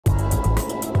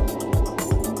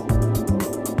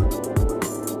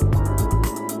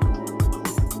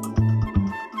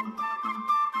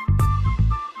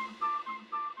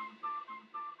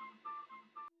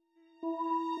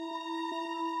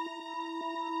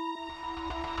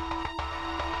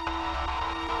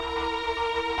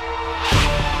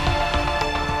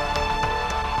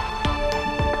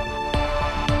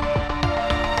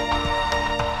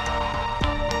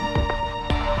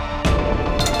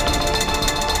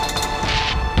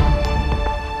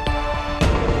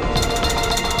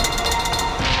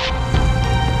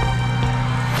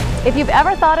If you've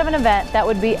ever thought of an event that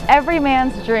would be every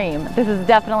man's dream, this is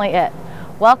definitely it.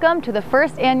 Welcome to the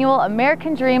first annual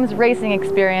American Dreams Racing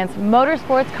Experience,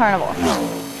 Motorsports Carnival.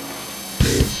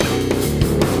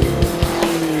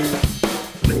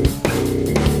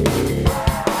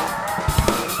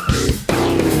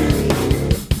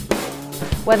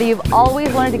 Whether you've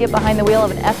always wanted to get behind the wheel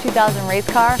of an F2000 race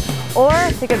car or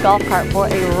take a golf cart for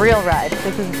a real ride,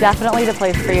 this is definitely the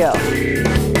place for you.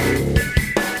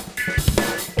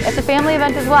 It's a family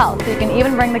event as well, so you can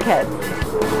even bring the kids.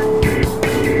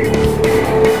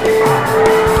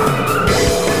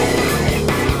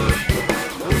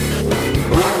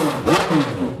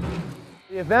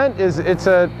 The event is it's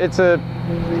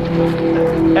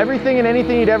everything and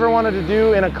anything you'd ever wanted to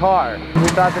do in a car. We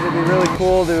thought that it'd be really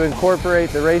cool to incorporate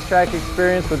the racetrack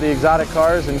experience with the exotic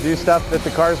cars and do stuff that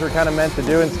the cars were kind of meant to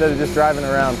do instead of just driving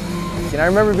around. You know, I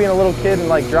remember being a little kid and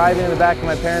like driving in the back of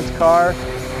my parents' car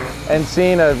and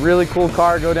seeing a really cool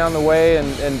car go down the way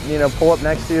and you know, pull up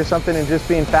next to you or something, and just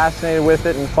being fascinated with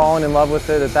it and falling in love with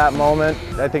it at that moment.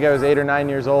 I think I was 8 or 9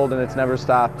 years old, and it's never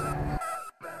stopped.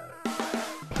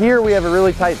 Here we have a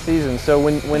really tight season, so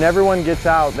when everyone gets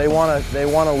out, they want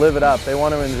to live it up. They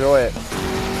want to enjoy it.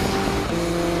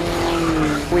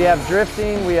 We have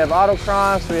drifting, we have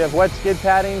autocross, we have wet skid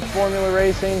padding, formula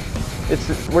racing.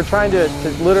 We're trying to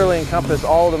literally encompass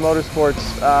all the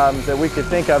motorsports that we could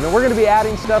think of. And we're going to be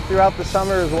adding stuff throughout the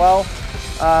summer as well.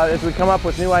 As we come up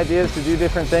with new ideas to do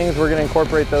different things, we're going to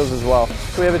incorporate those as well.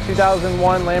 So we have a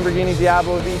 2001 Lamborghini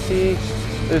Diablo VT.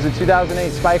 There's a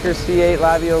 2008 Spyker C8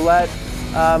 La Violette.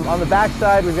 On the back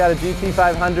side, we've got a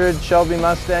GT500 Shelby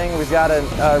Mustang. We've got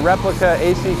a replica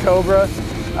AC Cobra,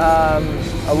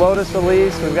 a Lotus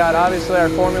Elise. We've got obviously our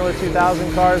Formula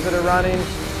 2000 cars that are running.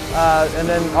 And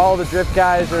then all the drift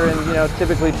guys are in, you know,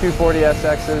 typically 240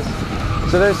 SXs.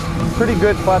 So there's pretty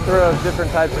good plethora of different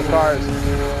types of cars.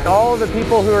 All of the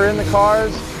people who are in the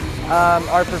cars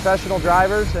are professional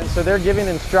drivers, and so they're giving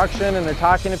instruction and they're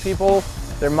talking to people.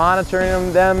 They're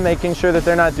monitoring them, making sure that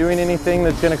they're not doing anything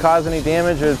that's going to cause any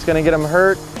damage or that's going to get them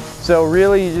hurt. So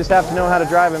really, you just have to know how to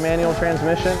drive a manual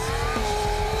transmission.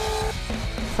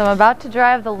 So I'm about to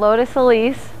drive the Lotus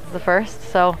Elise. It's the first,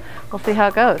 so we'll see how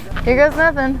it goes. Here goes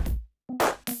nothing.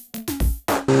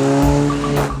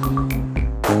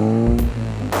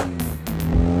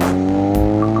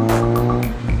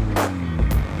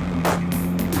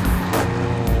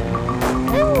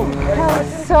 Ooh, that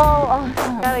was so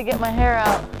awesome. Gotta get my hair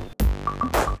out.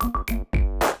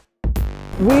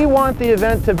 We want the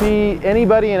event to be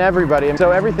anybody and everybody.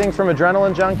 So everything from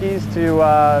adrenaline junkies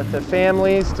to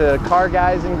families to car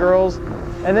guys and girls.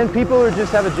 And then people who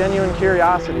just have a genuine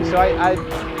curiosity. So I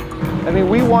mean,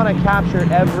 we want to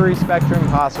capture every spectrum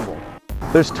possible.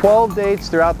 There's 12 dates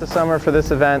throughout the summer for this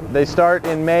event. They start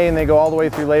in May and they go all the way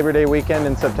through Labor Day weekend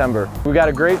in September. We've got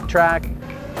a great track,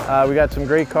 we got some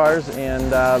great cars,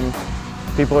 and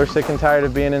people are sick and tired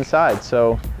of being inside.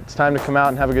 So it's time to come out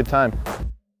and have a good time.